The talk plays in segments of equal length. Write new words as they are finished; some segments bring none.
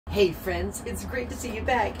Hey friends, it's great to see you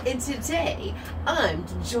back, and today I'm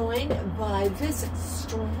joined by this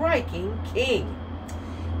striking king.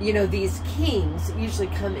 You know, these kings usually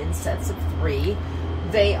come in sets of 3.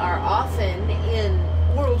 They are often in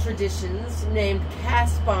oral traditions named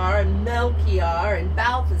Caspar, Melchior, and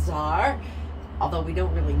Balthazar, although we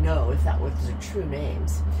don't really know if that was their true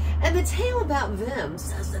names. And the tale about them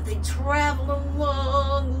says that they traveled a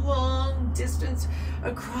long, long distance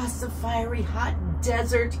across the fiery, hot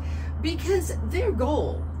desert because their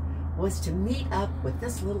goal was to meet up with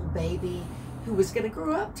this little baby who was going to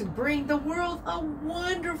grow up to bring the world a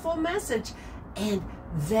wonderful message. And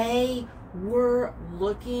they were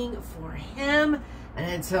looking for him,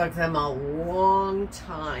 and it took them a long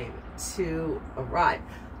time to arrive.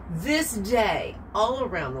 This day, all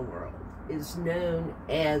around the world, is known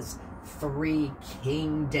as Three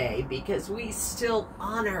King Day because we still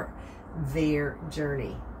honor their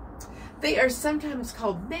journey. They are sometimes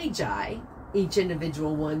called magi, each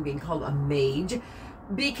individual one being called a mage,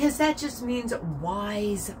 because that just means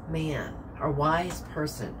wise man or wise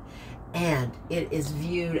person. And it is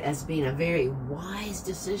viewed as being a very wise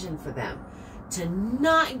decision for them to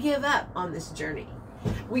not give up on this journey.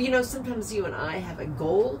 Well, you know, sometimes you and I have a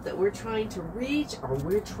goal that we're trying to reach, or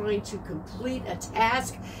we're trying to complete a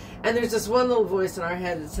task, and there's this one little voice in our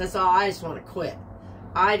head that says, oh, I just want to quit.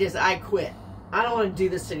 I quit. I don't want to do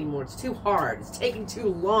this anymore. It's too hard. It's taking too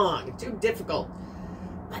long. It's too difficult.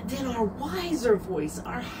 But then our wiser voice,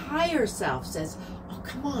 our higher self says, oh,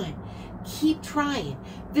 come on, keep trying.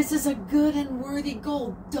 This is a good and worthy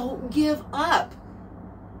goal. Don't give up.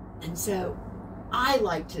 And so I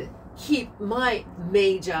like to keep my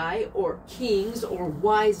magi or kings or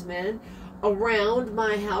wise men around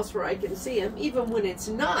my house where I can see them, even when it's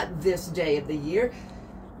not this day of the year,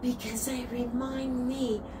 because they remind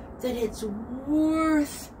me that it's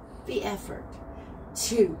worth the effort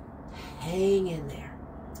to hang in there.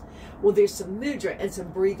 Well, there's some mudra and some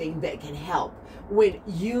breathing that can help when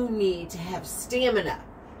you need to have stamina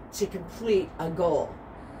to complete a goal.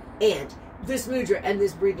 And this mudra and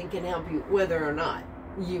this breathing can help you whether or not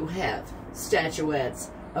you have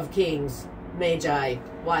statuettes of kings, magi,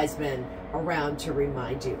 wise men around to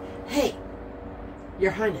remind you, hey,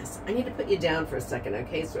 Your Highness, I need to put you down for a second,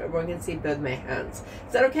 okay, so everyone can see both my hands.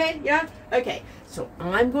 Is that okay? Yeah? Okay, so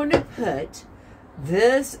I'm going to put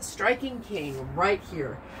this striking king right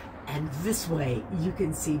here, and this way you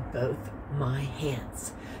can see both my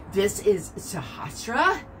hands. This is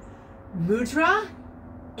sahasara, mudra,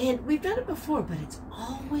 and we've done it before, but it's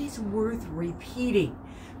always worth repeating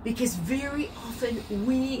because very often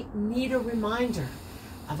we need a reminder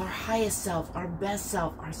of our highest self, our best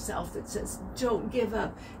self, our self that says, don't give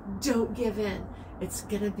up, don't give in. It's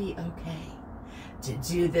going to be okay. To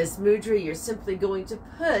do this mudra, you're simply going to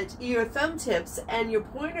put your thumb tips and your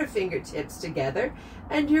pointer fingertips together,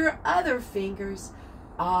 and your other fingers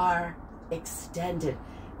are extended.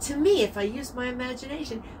 To me, if I use my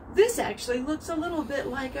imagination, this actually looks a little bit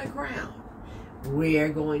like a crown. We're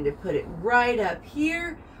going to put it right up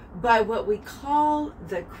here by what we call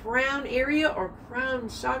the crown area or crown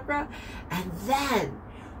chakra, and then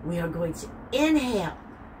we are going to inhale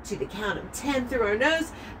to the count of 10 through our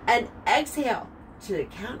nose and exhale to the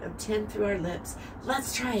count of 10 through our lips.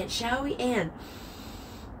 Let's try it, shall we? And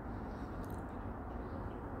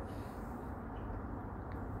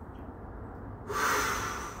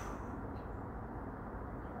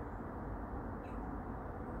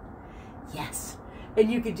yes. And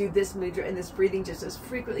you could do this mudra and this breathing just as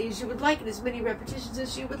frequently as you would like and as many repetitions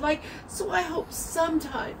as you would like. So I hope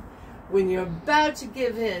sometime when you're about to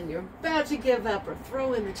give in, you're about to give up or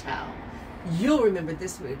throw in the towel, you'll remember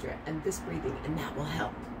this mudra and this breathing, and that will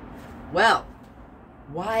help. Well,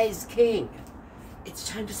 wise king, it's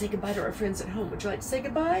time to say goodbye to our friends at home. Would you like to say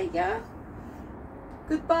goodbye? Yeah?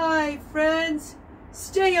 Goodbye, friends.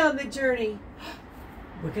 Stay on the journey.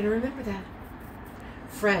 We're going to remember that.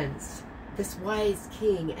 Friends, this wise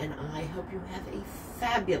king and I hope you have a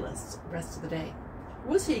fabulous rest of the day.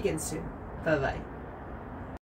 We'll see you again soon. Bye-bye.